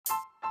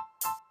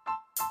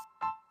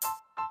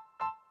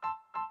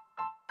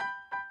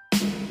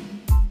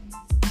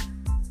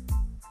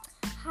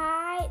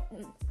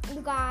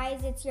you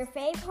guys. It's your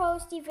fave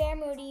host, Hiver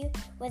Moody,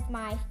 with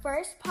my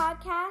first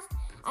podcast.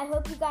 I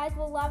hope you guys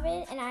will love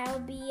it, and I will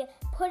be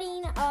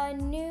putting a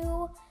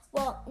new,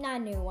 well,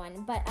 not a new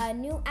one, but a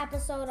new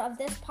episode of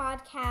this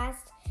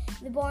podcast,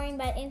 The Boring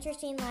But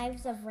Interesting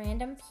Lives of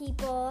Random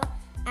People,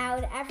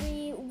 out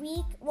every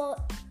week.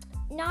 Well,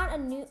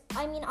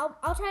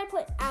 I'll try to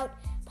put out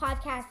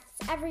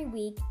podcasts every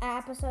week, an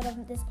episode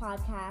of this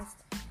podcast.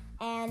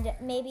 And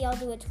maybe I'll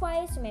do it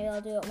twice, or maybe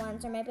I'll do it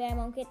once, or maybe I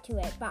won't get to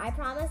it. But I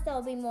promise there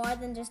will be more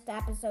than just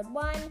episode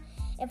 1.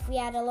 If we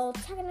had a little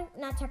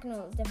not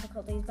technical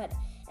difficulties, but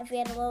if we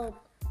had a little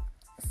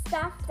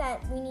stuff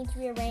that we need to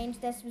rearrange,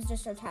 this was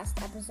just our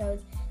test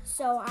episode.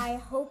 So I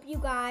hope you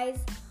guys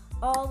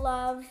all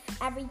love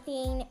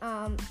everything.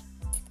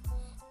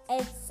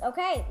 It's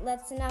okay.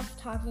 That's enough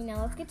talking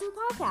now. Let's get to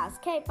the podcast.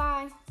 Okay,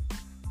 bye.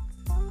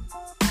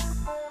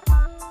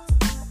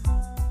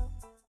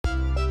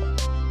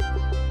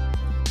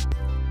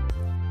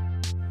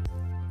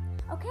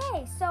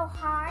 Okay, so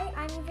hi,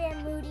 I'm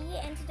Hiver Moody,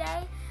 and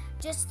today,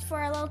 just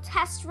for a little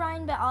test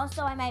run, but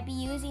also I might be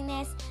using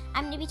this,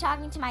 I'm going to be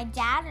talking to my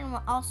dad, and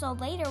also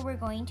later we're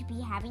going to be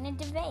having a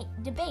debate.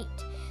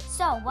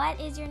 So,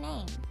 what is your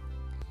name?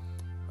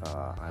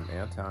 I'm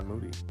Anton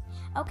Moody.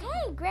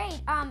 Okay,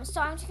 great. So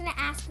I'm just going to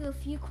ask you a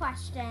few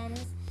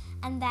questions,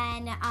 and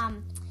then,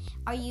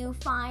 are you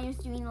fine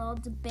with doing a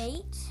little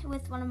debate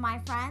with one of my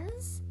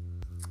friends?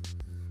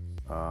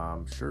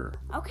 Sure.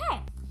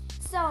 Okay,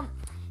 so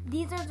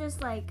these are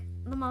just like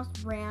the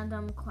most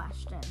random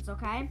questions,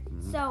 okay?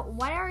 Mm-hmm. So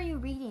what are you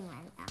reading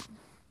right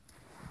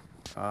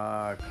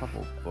now? A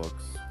couple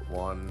books.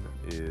 One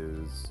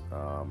is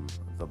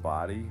The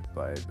Body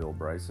by Bill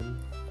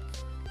Bryson.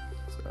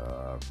 It's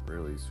a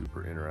really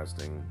super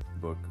interesting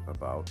book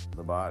about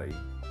the body,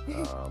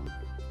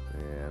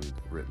 and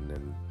written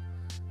in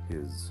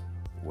his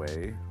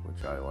way,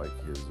 which I like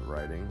his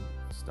writing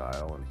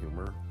style and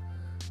humor.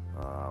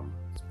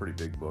 It's a pretty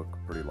big book,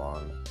 pretty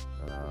long.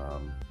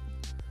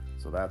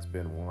 So that's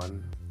been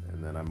one.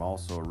 And then I'm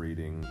also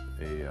reading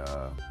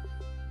a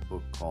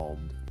book called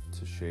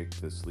To Shake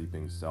the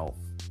Sleeping Self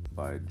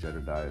by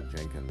Jedediah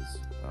Jenkins,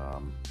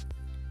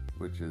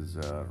 which is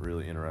a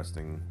really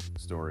interesting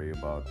story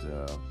about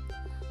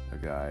a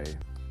guy,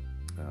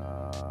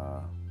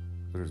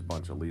 there's a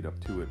bunch of lead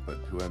up to it, but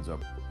who ends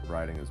up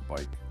riding his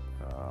bike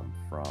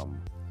from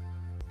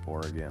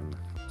Oregon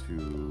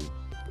to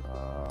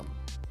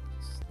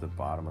the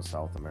bottom of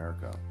South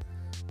America.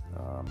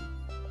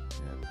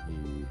 And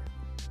he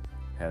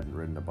hadn't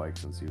ridden a bike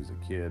since he was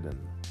a kid, and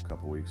a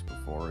couple weeks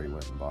before he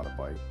went and bought a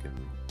bike, and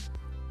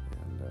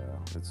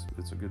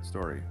it's a good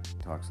story. It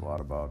talks a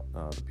lot about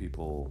the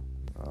people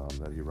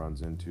that he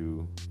runs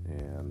into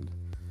and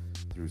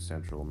through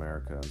Central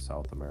America and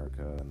South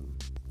America,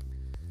 and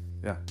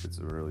yeah, it's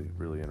a really,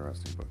 really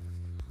interesting book.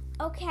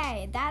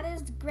 Okay, that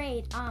is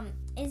great. I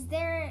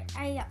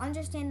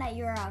understand that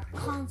you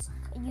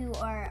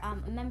are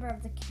a member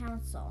of the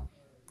council,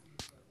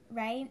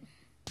 right?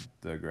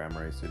 The Grand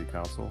Marais City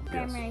Council?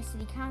 Grand Marais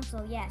City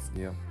Council, yes.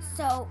 Yeah.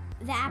 So,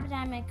 the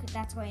epidemic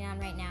that's going on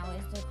right now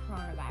is the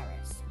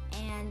coronavirus.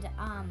 And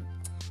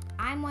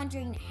I'm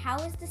wondering, how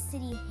is the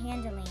city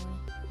handling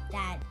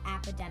that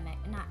pandemic,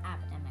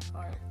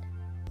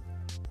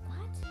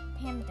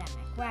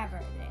 wherever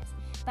it is.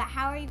 But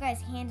how are you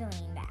guys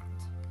handling that?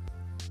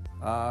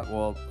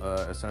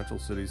 Essential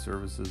city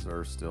services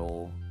are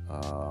still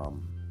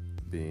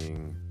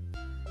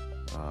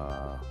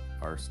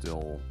are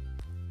still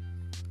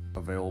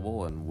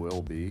available and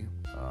will be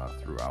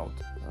throughout.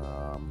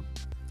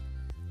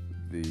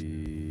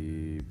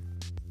 The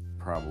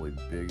probably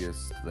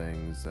biggest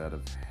things that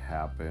have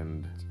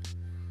happened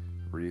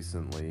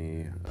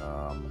recently,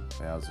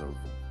 as of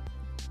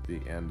the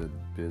end of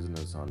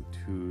business on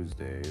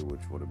Tuesday,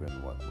 which would have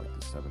been like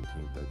the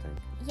 17th, I think.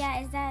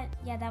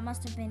 That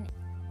must have been,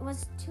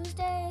 was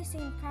Tuesday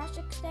St.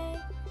 Patrick's Day?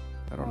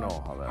 I don't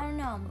know how that... I don't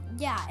know.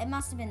 Yeah, it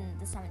must have been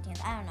the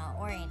 17th. I don't know,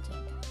 or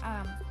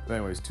 18th. But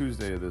anyways,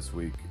 Tuesday of this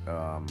week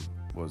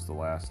was the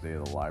last day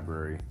of the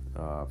library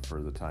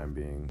for the time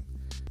being.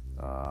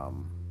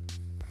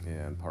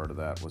 And part of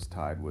that was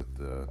tied with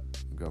the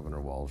Governor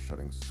Walz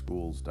shutting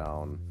schools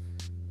down.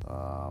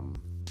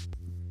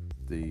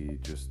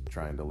 Just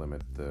trying to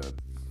limit the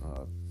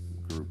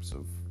groups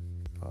of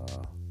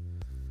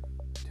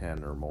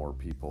 10 or more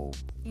people.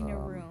 In a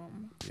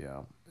room.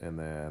 Yeah, and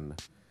then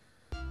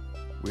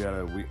we had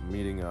a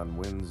meeting on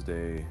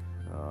Wednesday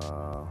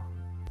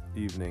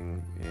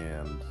evening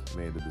and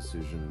made the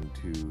decision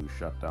to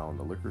shut down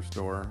the liquor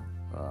store,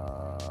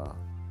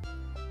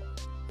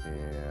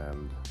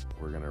 and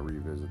we're going to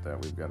revisit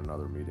that. We've got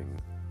another meeting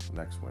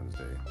next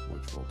Wednesday,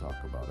 which we'll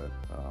talk about it.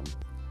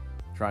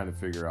 Trying to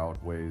figure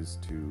out ways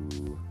to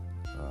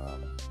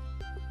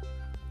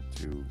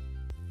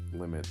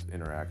limit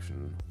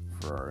interaction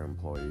for our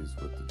employees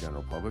with the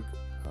general public,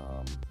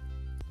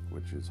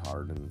 which is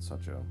hard in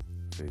such a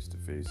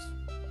face-to-face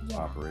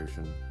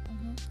operation.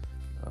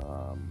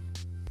 Mm-hmm.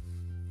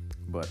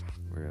 But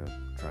we're going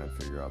to try and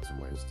figure out some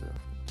ways to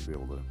be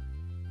able to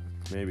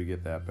maybe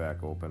get that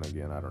back open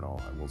again. I don't know.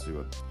 We'll see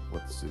what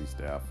the city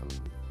staff and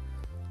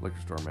liquor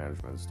store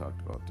management has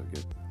talked about to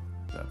get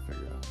that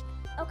figured out.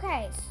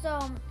 Okay, so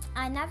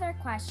another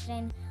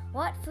question.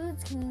 What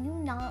foods can you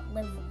not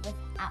live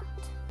without?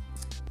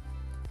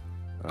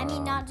 I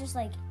mean, not just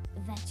like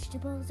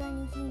vegetables or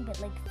anything, but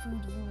like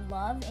food you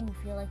love and you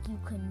feel like you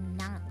could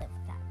not live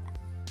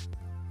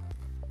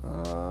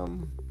without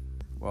them.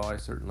 Well, I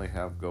certainly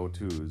have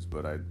go-tos,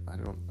 but I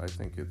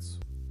think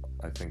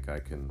I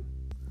can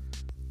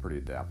pretty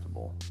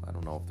adaptable. I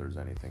don't know if there's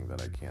anything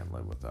that I can't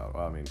live without.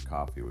 Well, I mean,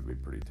 coffee would be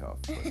pretty tough.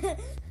 But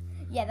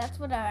yeah, that's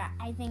what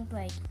I think,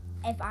 like,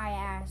 if I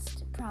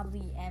asked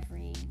probably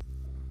every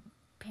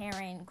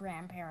parent,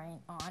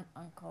 grandparent, aunt,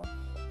 uncle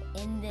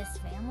in this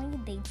family,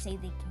 they'd say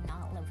they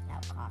cannot live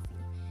without coffee.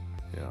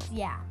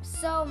 Yeah.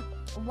 So,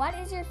 what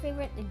is your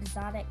favorite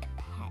exotic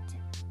pet?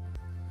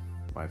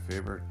 My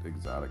favorite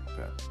exotic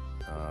pet?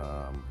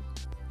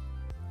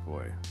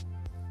 Boy.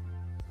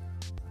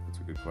 That's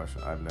a good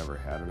question. I've never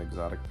had an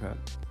exotic pet.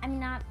 I mean,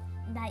 not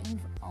that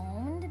you've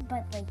owned,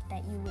 but, like,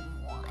 that you would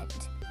want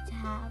to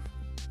have.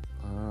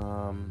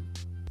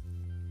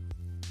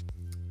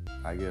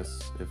 I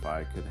guess if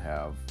I could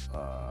have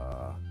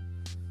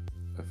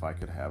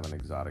an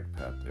exotic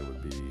pet, it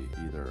would be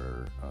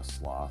either a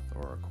sloth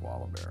or a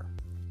koala bear.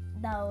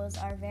 Those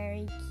are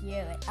very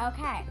cute.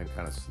 Okay. And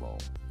kind of slow.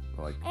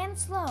 And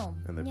slow.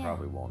 And they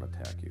probably won't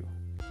attack you.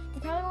 They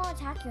probably won't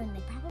attack you, and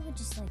they probably would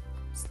just, like,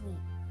 sleep.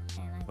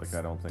 And, like,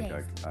 I don't think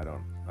I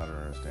don't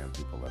understand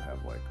people that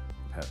have, like,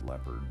 pet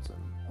leopards and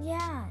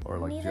or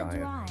like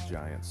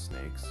giant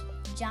snakes.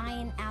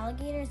 Giant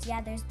alligators.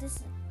 Yeah, there's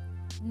this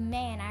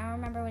man, I don't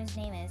remember what his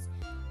name is.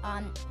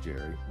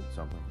 Jerry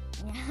something.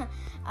 Yeah.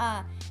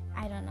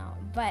 I don't know.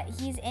 But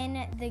he's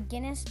in the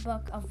Guinness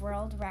Book of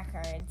World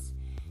Records,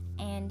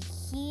 and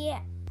he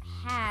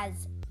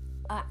has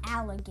an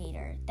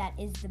alligator that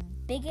is the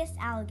biggest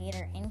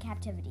alligator in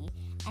captivity,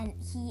 and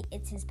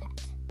it's his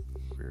pet.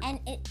 Weird. And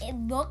it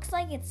looks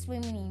like it's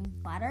swimming in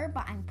butter,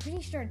 but I'm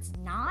pretty sure it's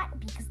not,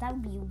 because that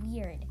would be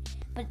weird.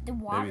 But the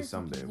water's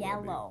yellow. Maybe someday it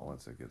will be,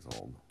 once it gets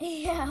old.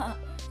 Yeah.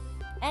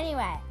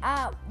 Anyway,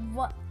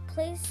 what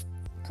places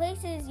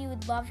you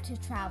would love to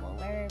travel?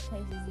 Where are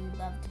places you would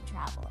love to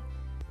travel?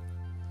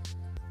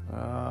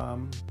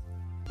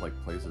 Like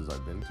places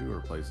I've been to,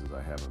 or places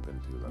I haven't been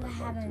to that I'd like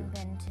to? Haven't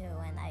been to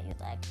and that you'd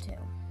like to.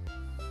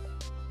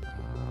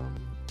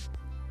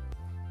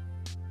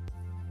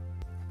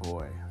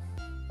 Boy.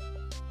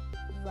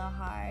 The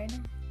hard.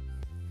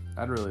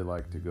 I'd really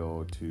like to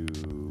go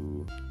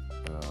to.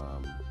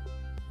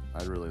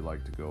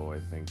 I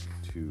think,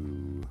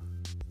 to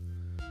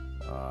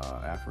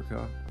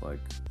Africa,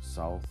 like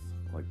South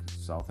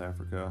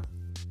Africa,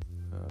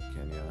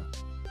 Kenya.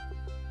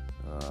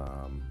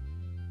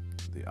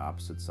 The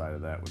opposite side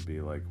of that would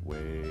be like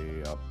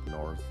way up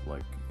north,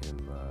 like in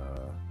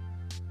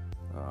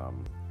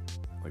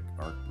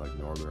like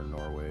northern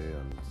Norway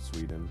and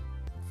Sweden,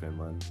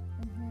 Finland,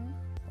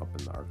 up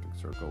in the Arctic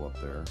Circle up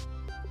there.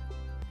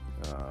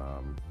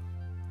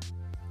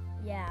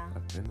 Yeah.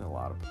 I've been to a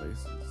lot of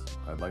places.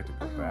 I'd like to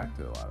go back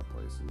to a lot of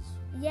places.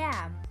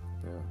 Yeah.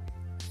 Yeah.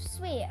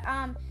 Sweet.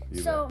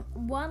 So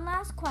one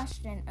last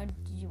question. Oh,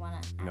 did you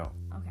want to? No.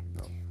 Okay.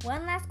 No.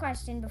 One last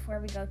question before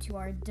we go to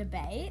our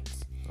debate.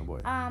 Oh boy.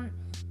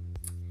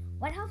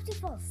 What helps you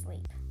fall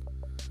asleep?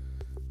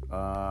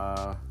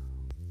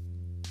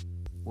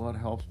 What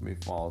helps me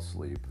fall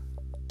asleep?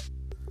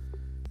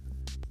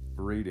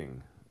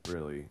 Reading,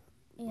 really.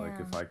 Yeah. Like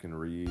if I can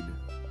read,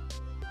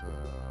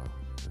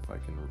 if I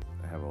can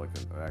have like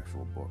an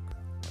actual book,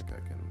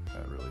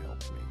 that really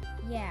helps me.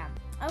 Yeah.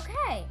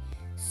 Okay.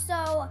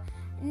 So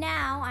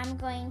now I'm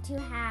going to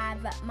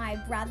have my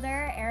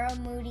brother, Hiver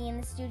Moody,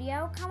 in the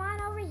studio. Come on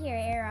over here,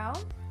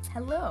 Hiver.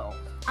 Hello.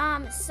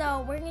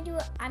 So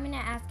I'm gonna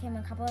ask him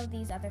a couple of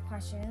these other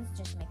questions,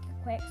 just make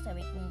it quick so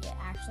we can get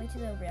actually to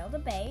the real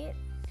debate.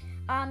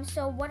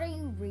 So what are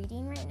you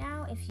reading right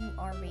now, if you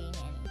are reading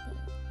anything?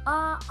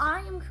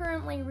 I am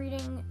currently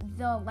reading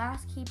The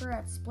Last Keeper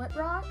at Split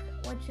Rock,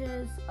 which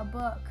is a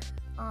book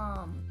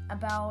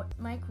about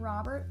Mike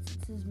Roberts.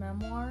 It's his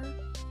memoir.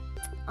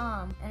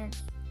 And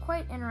it's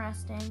quite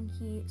interesting.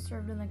 He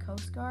served in the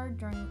Coast Guard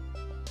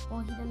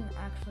he didn't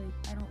actually,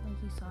 I don't think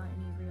he saw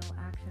any real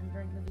action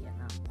during the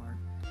Vietnam War.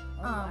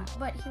 Wow.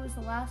 But he was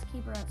the last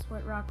keeper at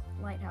Split Rock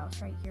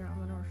Lighthouse right here on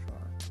the North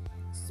Shore.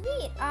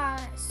 Sweet.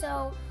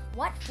 So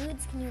what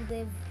foods can you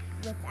live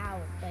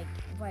without? Like,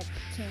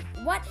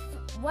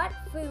 what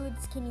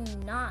foods can you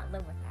not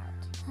live without?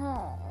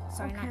 Oh,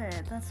 Sorry,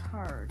 okay, that's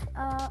hard.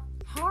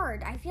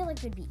 Hard. I feel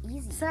like it would be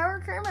easy. Sour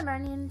cream and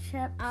onion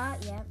chips.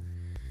 Yep.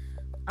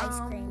 Ice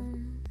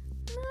cream.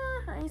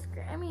 Ice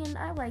cream. I mean,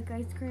 I like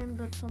ice cream,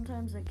 but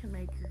sometimes it can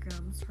make your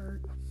gums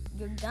hurt.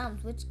 Your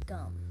gums? Which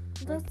gum?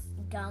 Like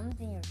gums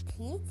in your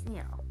teeth?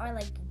 Yeah. Or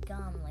like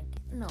gum, like...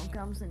 No,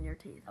 gums in your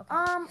teeth. Okay.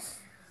 I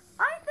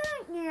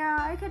think,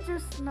 I could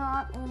just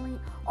not only...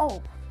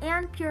 Oh,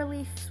 and pure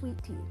leaf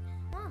sweet tea.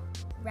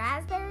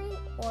 Raspberry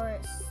or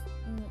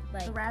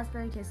like... The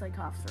raspberry tastes like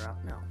cough syrup.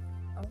 No.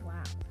 Oh,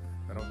 wow.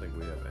 I don't think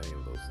we have any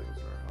of those things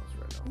in our house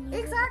right now.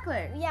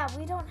 Exactly. Yeah,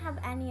 we don't have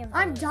any of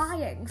those. I'm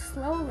dying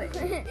slowly.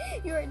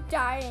 You're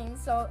dying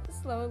so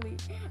slowly.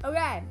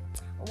 Okay.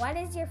 What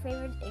is your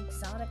favorite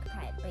exotic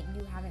pet? But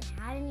you haven't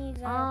had any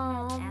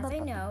exotic pets, as I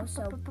know.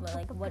 So,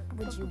 like, what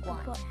would you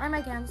want? I'm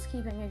against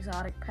keeping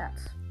exotic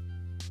pets.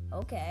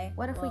 Okay.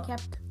 What if we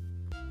kept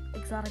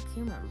exotic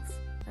humans?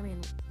 I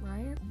mean,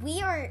 right?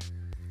 We are.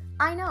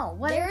 I know.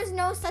 There is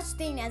no such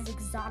thing as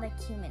exotic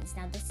humans.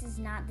 Now, this is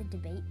not the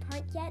debate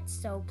part yet,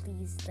 so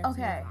please let's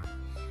move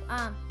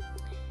on.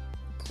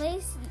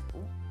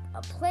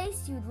 A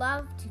place you'd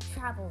love to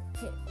travel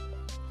to.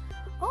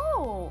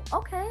 Oh,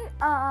 okay.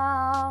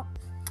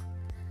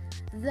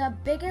 The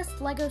biggest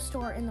Lego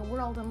store in the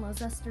world in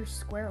Leicester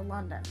Square,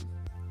 London.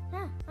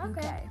 Yeah,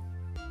 okay.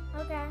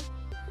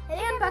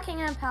 And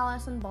Buckingham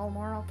Palace and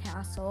Balmoral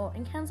Castle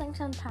and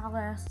Kensington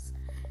Palace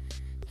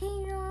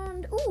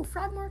and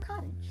Frogmore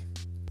Cottage.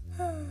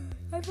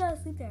 I fell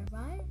asleep there,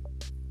 right?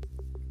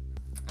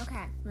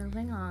 Okay.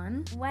 Moving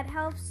on. What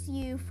helps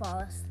you fall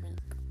asleep?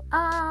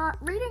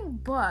 Reading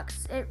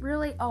books. It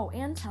really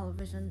and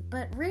television,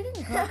 but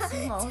reading books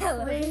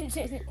mostly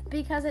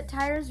because it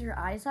tires your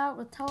eyes out.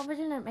 With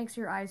television, it makes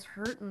your eyes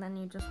hurt, and then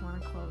you just want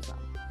to close them.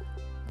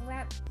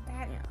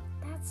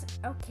 That's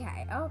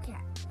okay.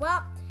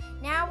 Well,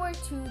 now we're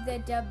to the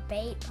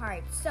debate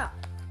part. So,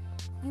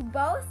 you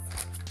both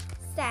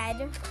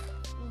said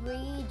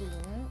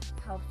reading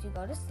helps you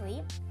go to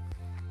sleep.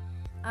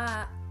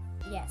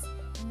 Yes.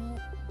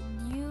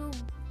 You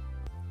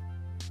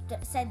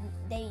said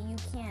that you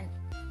can't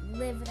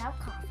live without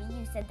coffee.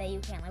 You said that you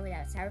can't live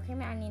without sour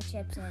cream and onion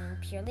chips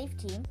and pure leaf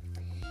tea.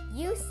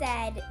 You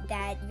said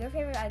that your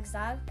favorite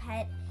exotic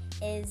pet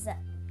is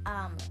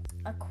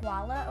a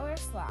koala or a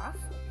sloth.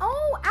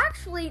 Oh,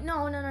 actually,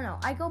 no.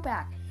 I go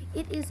back.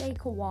 It is a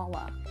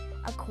koala.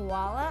 A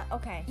koala?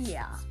 Okay.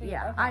 Yeah. Okay.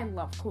 I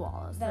love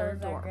koalas. They're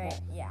adorable. Are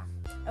great. Yeah.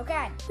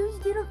 Okay.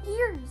 Those little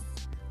ears.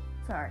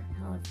 Sorry.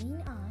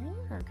 Moving on.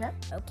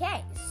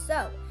 Okay.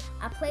 So,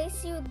 a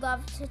place you'd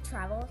love to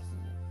travel.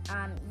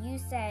 You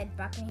said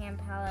Buckingham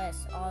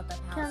Palace, all the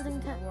palaces in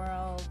the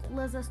world.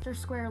 Leicester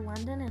Square,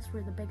 London. It's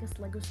where the biggest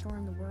Lego store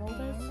in the world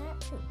is. And that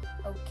too.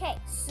 Okay.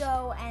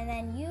 So, and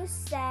then you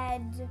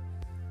said,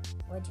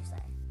 what'd you say?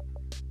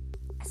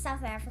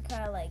 South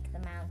Africa, like the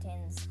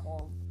mountains,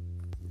 cold.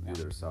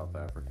 Either South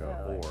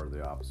Africa or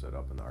the opposite,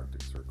 up in the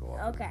Arctic Circle,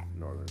 up in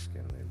northern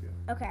Scandinavia.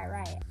 Okay,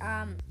 right.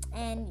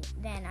 And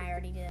then I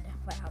already did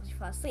what helps you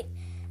fall asleep.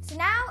 So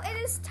now it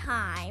is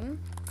time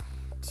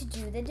to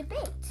do the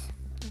debate.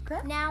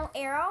 Okay. Now,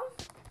 Arrow,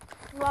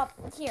 well,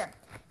 here,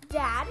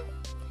 Dad.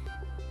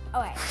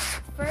 Okay,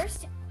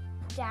 first,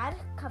 Dad,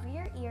 cover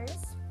your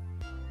ears.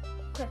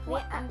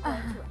 Quickly, I'm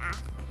going to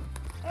ask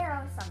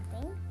Arrow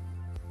something.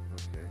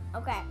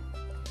 Okay.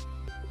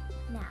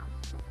 Now,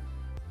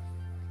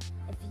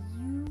 if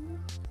you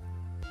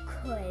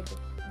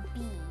could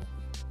be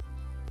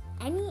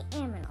any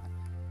animal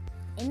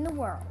in the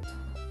world,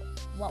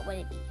 what would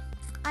it be?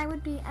 I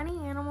would be any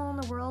animal in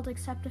the world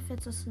except if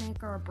it's a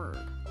snake or a bird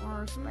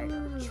or a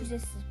spider. Choose a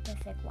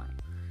specific one.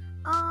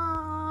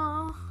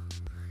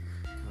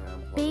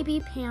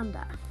 Baby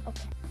panda.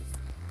 Okay.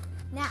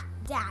 Now,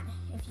 Dad,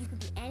 if you could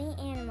be any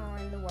animal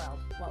in the world,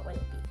 what would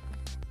it be?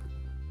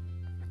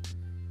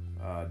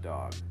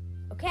 Dog.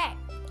 Okay.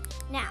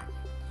 Now,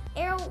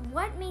 Arrow,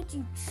 what made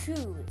you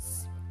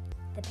choose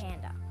the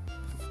panda?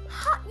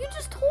 You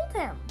just told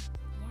him.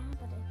 Yeah,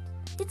 but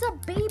it's a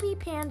baby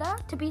panda,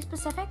 to be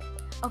specific.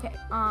 Okay,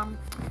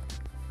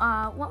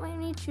 what made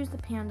me choose the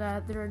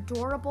panda? They're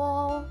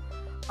adorable.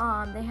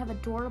 They have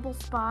adorable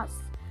spots.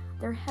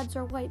 Their heads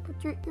are white, but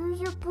their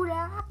ears are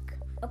black.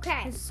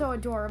 Okay. It's so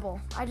adorable.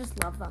 I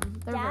just love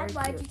them. They're Dad,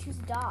 very why'd you choose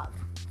a dog?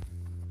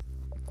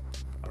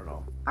 I don't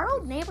know. Our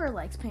old neighbor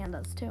likes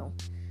pandas, too.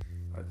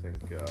 I think,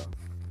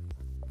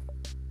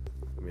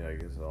 I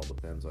guess it all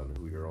depends on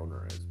who your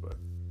owner is, but...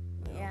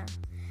 Yeah.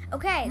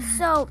 Okay,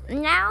 so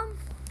now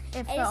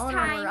If it's the owner were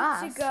time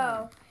us, to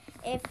go.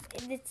 If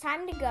it's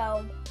time to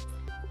go,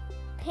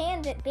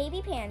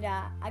 baby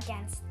panda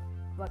against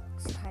what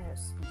kind of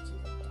species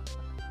of dog?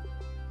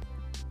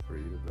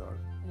 Breed of dog?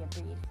 Yeah,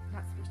 breed,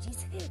 not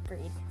species.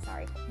 Breed.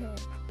 Sorry.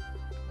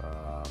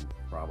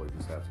 Probably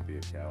just have to be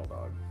a cattle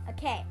dog.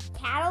 Okay,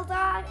 cattle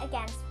dog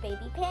against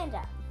baby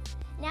panda.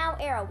 Now,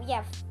 Arrow, we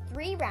have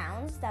 3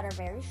 rounds that are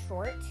very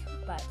short,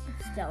 but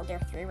still, they're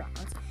 3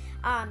 rounds.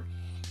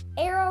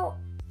 Arrow,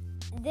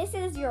 this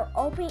is your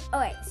opening.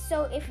 Okay,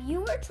 so if you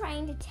were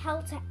trying to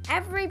tell to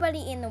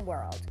everybody in the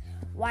world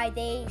why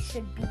they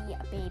should be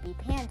a baby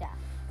panda,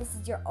 this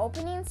is your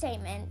opening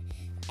statement,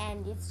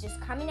 and it's just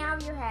coming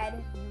out of your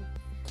head. You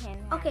can.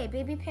 Okay,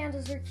 baby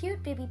pandas are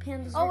cute. Baby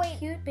pandas are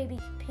cute. Baby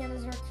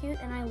pandas are cute,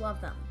 and I love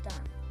them.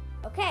 Done.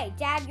 Okay,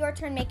 Dad, your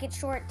turn. Make it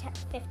short.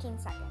 15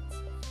 seconds.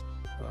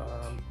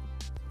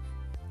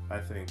 I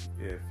think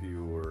if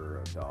you were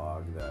a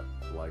dog that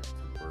liked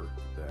to work,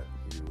 that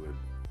you would,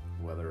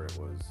 whether it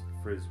was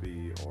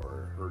frisbee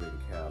or herding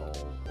cattle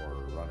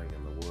or running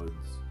in the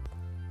woods,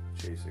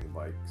 chasing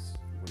bikes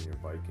when you're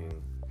biking,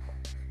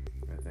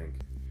 I think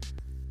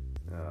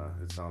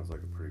it sounds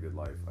like a pretty good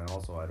life. And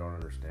also, I don't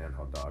understand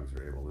how dogs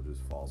are able to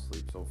just fall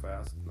asleep so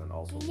fast and then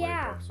also wake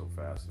up so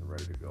fast and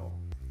ready to go.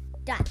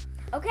 Done.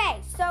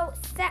 Okay, so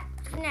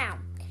now,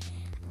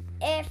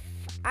 if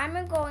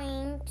I'm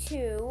going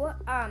to,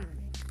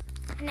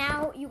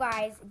 now you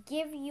guys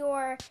give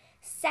your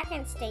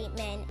second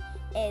statement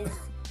is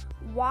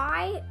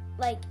why,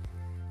 like,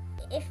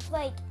 if,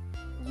 like,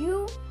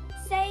 you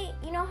say,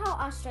 you know how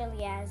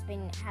Australia has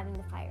been having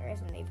the fires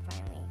and they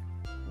finally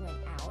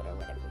went out or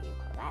whatever you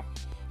call that,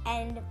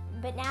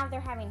 but now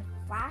they're having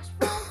flash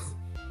floods.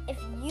 If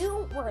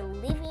you were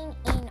living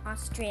in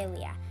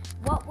Australia,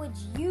 what would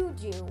you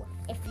do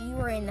if you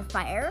were in the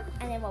fire?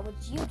 And then what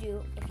would you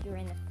do if you were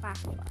in the flash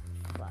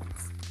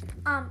floods?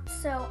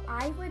 So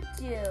I would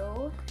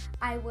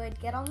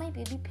get all my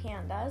baby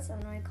pandas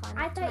and then I'd climb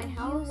up to my house. I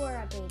thought you were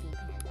a baby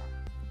panda.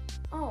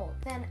 Oh,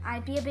 then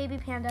I'd be a baby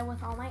panda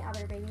with all my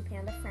other baby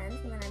panda friends,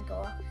 and then I'd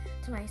go up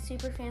to my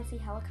super fancy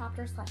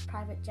helicopter /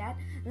 private jet,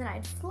 and then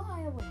I'd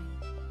fly away.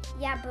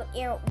 Yeah, but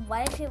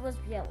what if it was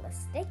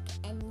realistic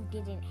and you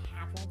didn't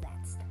have all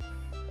that stuff?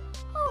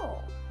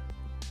 Oh,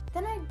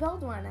 then I'd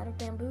build one out of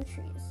bamboo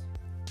trees.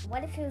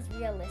 What if it was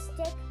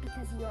realistic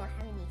because you don't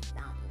have any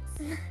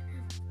thumbs?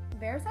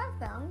 Bears have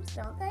thumbs,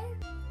 don't they?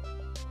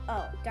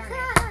 Oh, darn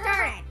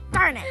it.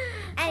 Darn it.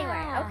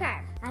 Anyway, okay.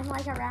 I'm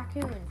like a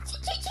raccoon.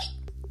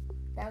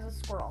 That was a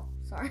squirrel.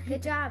 Sorry.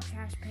 Good job,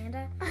 Trash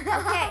Panda.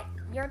 Okay,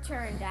 your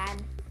turn,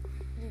 Dad.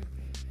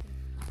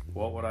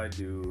 What would I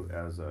do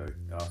as a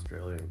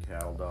Australian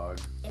cattle dog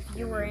if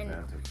you were in the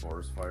event of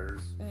forest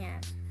fires? Yeah.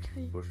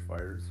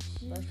 Bushfires.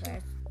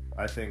 Bushfires.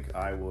 I think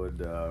I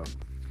would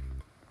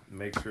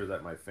make sure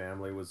that my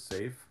family was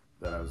safe,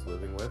 that I was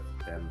living with,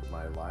 and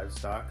my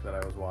livestock that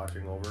I was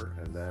watching over,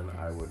 and then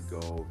I would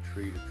go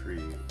tree to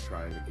tree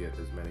trying to get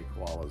as many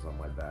koalas on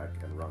my back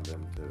and run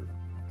them to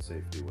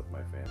safety with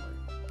my family.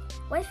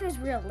 What if it was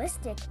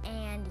realistic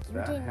and you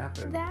that didn't...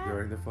 happened that?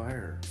 during the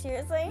fire.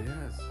 Seriously?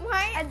 Yes.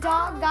 Why? A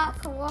dog got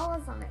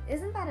koalas on it.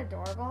 Isn't that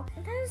adorable?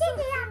 That is so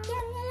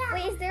cute.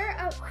 Wait, is there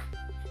a...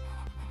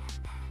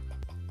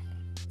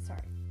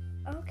 Sorry.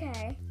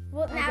 Okay.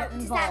 Well, I now, get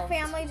does that involved.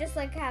 family just,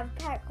 like, have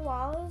pet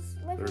koalas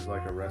living There's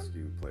like a around them?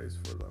 rescue place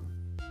for them.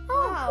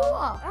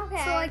 Oh, cool.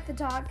 Okay. So, like, the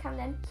dog comes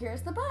in,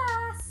 here's the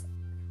bus.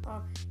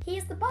 Oh,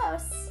 he's the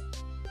bus.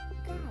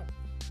 God.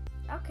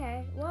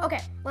 Okay. Well,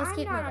 Okay, let's I'm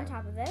keep not moving.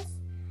 on top of this.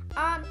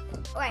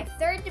 Okay,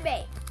 third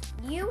debate.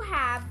 You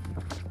have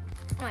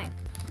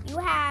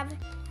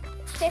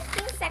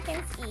 15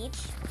 seconds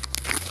each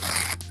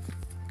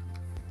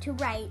to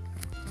write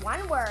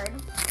one word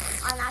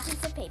on that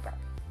piece of paper.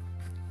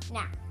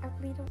 Now,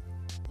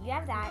 you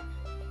have that.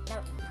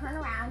 Now, turn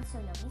around so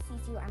nobody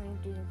sees you. I'm going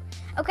to do...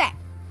 Okay.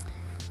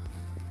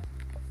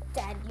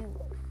 Dad, you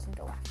can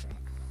go after it.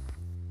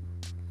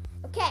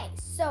 Okay,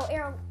 so,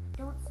 Arrow,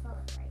 don't spell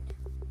it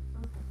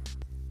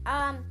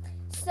right.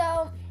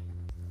 So,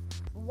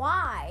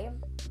 why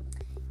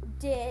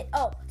did...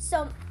 Oh,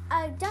 so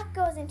a duck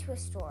goes into a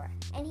store,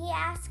 and he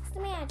asks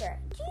the manager,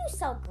 do you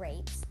sell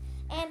grapes?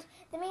 And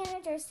the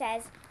manager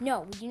says,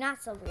 no, we do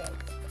not sell grapes.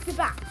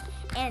 Goodbye.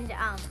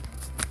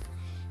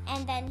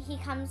 And then he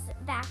comes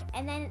back,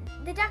 and then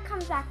the duck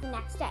comes back the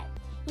next day.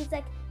 He's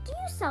like, do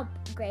you sell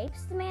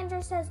grapes? The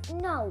manager says,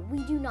 no,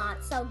 we do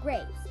not sell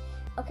grapes.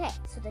 Okay,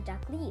 so the duck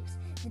leaves.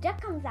 The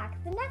duck comes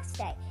back the next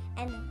day,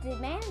 and the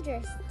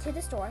manager to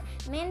the store.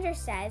 The manager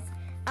says,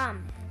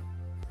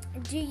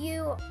 do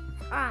you,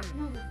 No,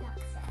 the duck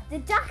said. the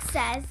duck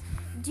says,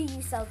 do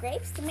you sell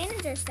grapes? The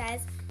manager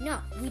says,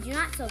 no, we do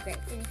not sell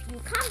grapes. And if you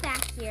come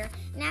back here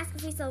and ask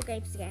if we sell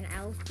grapes again,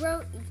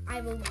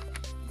 I will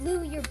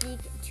glue your beak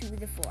to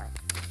the floor.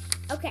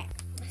 Okay,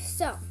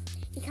 so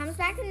he comes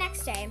back the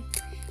next day,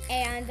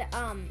 and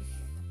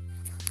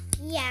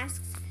he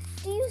asks,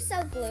 do you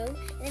sell glue?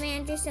 And the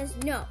manager says,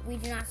 no, we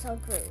do not sell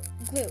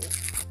glue.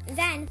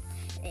 Then,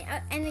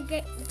 and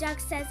the duck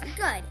says,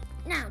 good.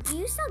 Now, do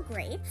you sell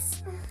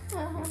grapes?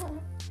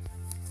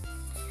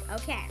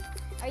 Okay,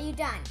 are you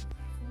done?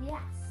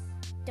 Yes.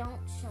 Don't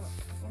show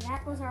it. And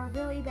that was our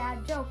really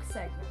bad joke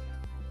segment.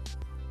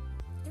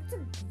 That's a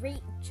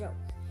great joke.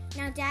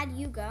 Now, Dad,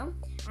 you go.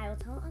 I will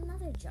tell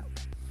another joke.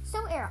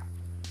 So, Arrow.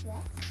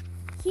 Yes.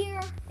 Here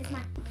is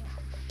my...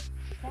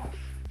 Okay.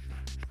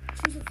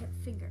 Choose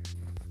a finger.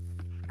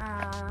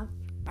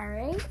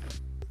 Alright.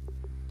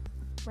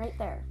 Right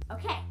there.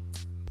 Okay.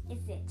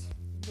 Is it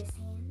this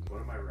hand?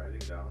 What am I writing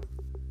down?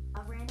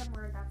 A random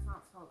word that's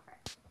not spelled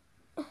correct.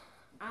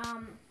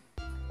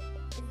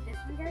 Is it this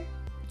finger?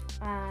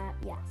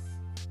 Yes.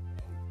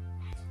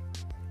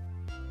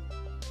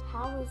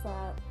 How was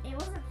that? It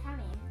wasn't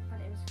funny, but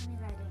it was funny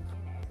that I didn't get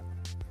it.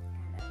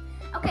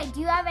 Kind of. Okay, do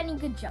you have any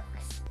good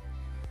jokes?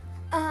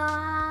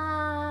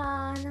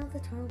 Now the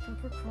toilet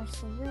paper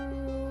crossed the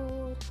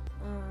road.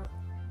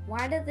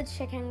 Why did the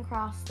chicken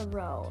cross the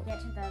road? Get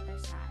to the other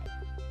side.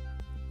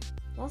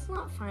 That's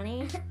not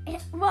funny.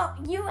 Well,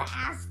 you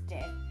asked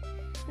it.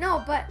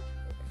 No, but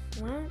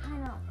what? I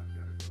know.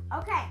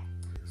 Okay,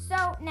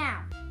 so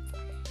now,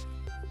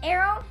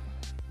 Arrow,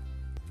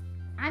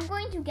 I'm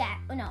going to get.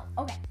 Oh no.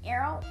 Okay,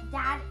 Errol,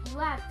 Dad, you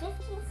have 15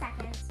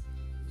 seconds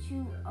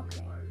to.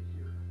 Okay.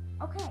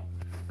 Okay,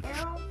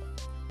 Errol.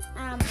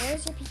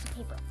 Where's your piece of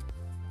paper?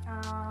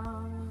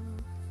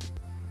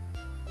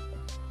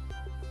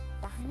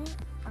 Behind it?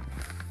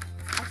 Okay.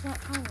 I can't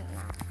find it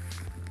now.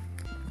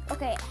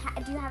 Okay,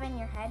 do you have it in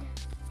your head?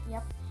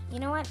 Yep. You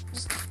know what?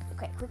 Just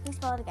quickly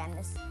spell it again.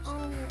 This.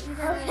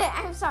 Okay,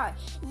 I'm sorry.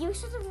 You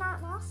should have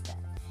not lost it.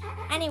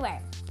 Anyway.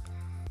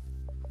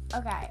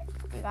 Okay,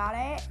 you got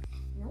it?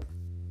 Nope.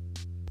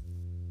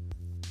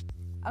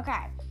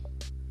 Okay.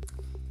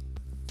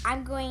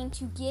 I'm going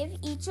to give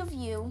each of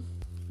you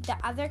the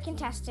other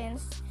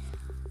contestants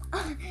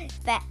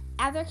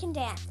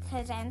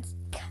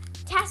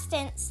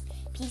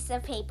piece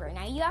of paper.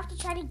 Now you have to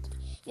try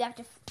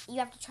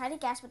to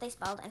guess what they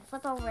spelled and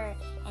flip over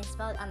and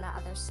spell it on the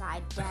other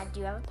side. Dad, do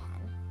you have a pen?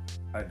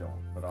 I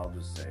don't, but I'll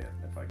just say it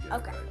if I get it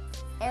Okay.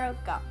 right. Arrow,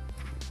 go.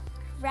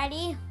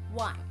 Ready?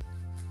 1,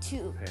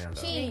 2,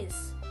 Panda.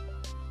 Cheese.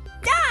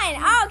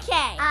 done.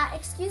 Okay.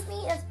 Excuse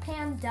me, it's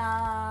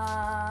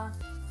panda.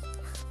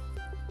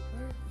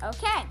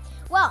 Okay.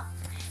 Well,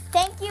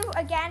 thank you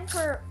again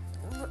for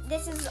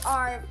this is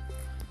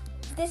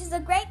a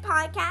great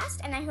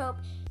podcast, and I hope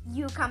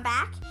you come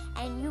back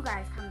and you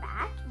guys come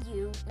back.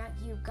 Not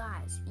you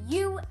guys.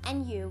 You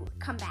and you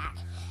come back.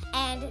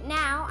 And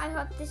now I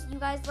hope you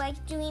guys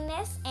like doing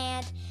this,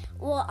 and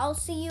I'll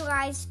see you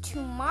guys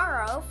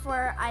tomorrow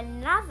for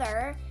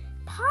another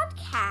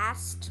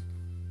podcast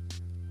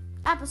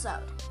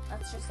episode.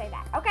 Let's just say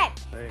that. Okay.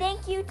 Thanks.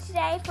 Thank you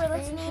today for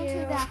listening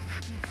to the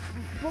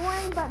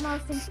boring but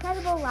most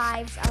incredible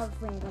lives of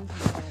random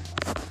people.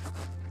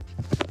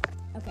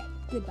 Okay,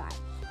 goodbye.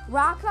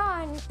 Rock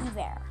on,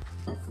 Hiver.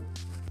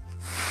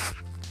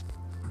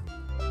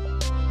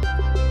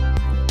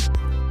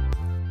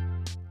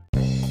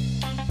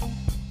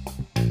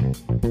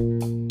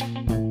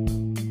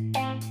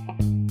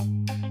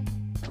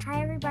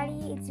 Hi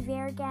everybody, it's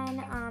Hiver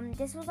again.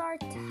 This was our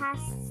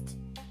test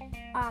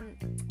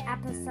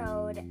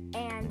episode,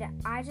 and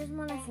I just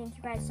want to thank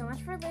you guys so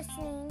much for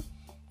listening.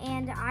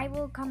 And I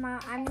will come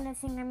out. I'm gonna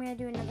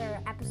do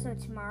another episode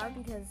tomorrow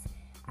because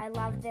I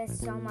love this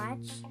so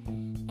much.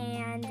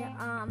 And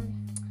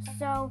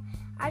so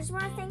I just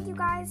want to thank you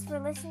guys for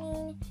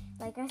listening.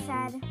 Like I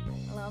said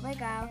a little bit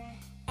ago.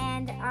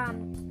 And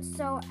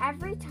so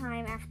every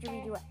time after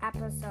we do an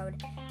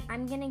episode,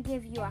 I'm gonna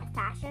give you a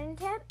fashion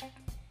tip.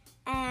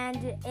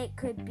 And it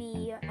could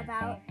be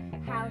about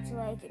how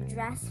to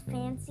dress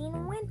fancy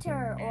in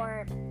winter,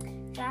 or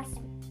just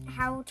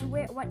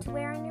what to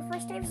wear on your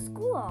first day of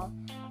school.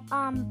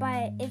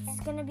 But it's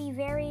gonna be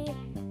very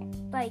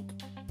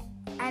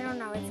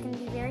it's gonna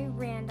be very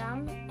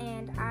random,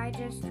 and I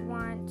just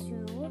want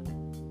to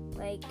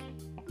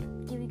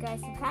give you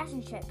guys some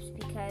fashion tips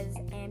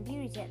and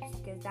beauty tips,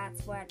 because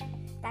that's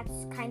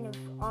kind of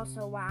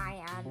also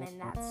why I am,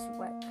 and that's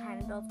what kind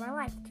of builds my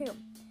life too.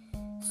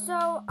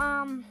 So,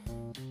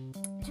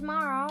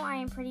 tomorrow I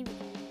am pretty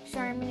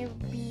sure I'm going to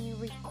be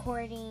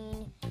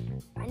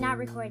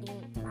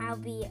I'll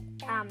be,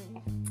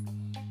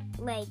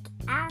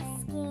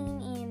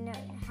 asking and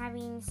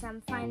having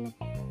some fun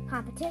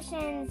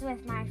competitions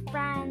with my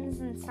friends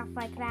and stuff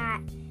like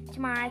that.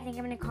 Tomorrow I think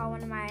I'm going to call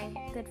one of my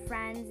good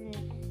friends,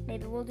 and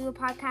maybe we'll do a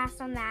podcast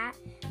on that.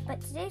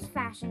 But today's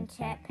fashion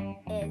tip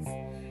is,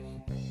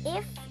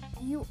 if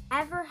you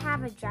ever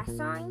have a dress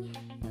on,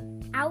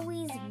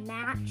 always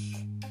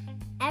match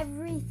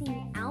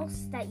everything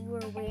else that you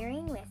are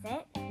wearing with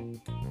it.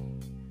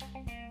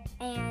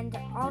 And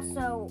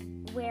also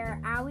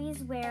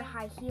always wear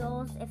high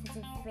heels if it's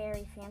a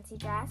very fancy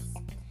dress.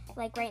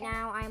 Like right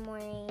now I'm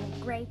wearing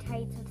gray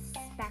tights with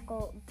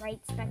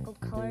bright speckled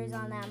colors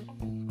on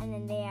them, and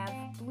then they have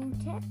blue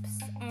tips.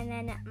 And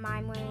then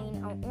I'm wearing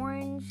an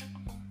orange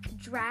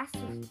dress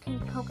with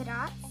pink polka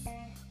dots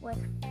with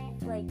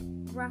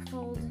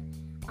ruffled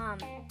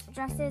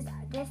dresses.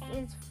 This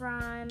is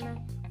from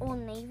Old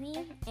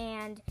Navy,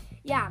 and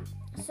yeah,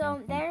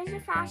 so there's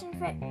your fashion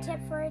tip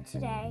for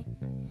today.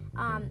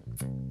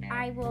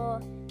 I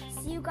will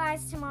see you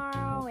guys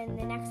tomorrow and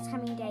the next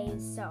coming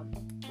days, so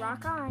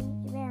rock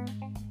on, you're there.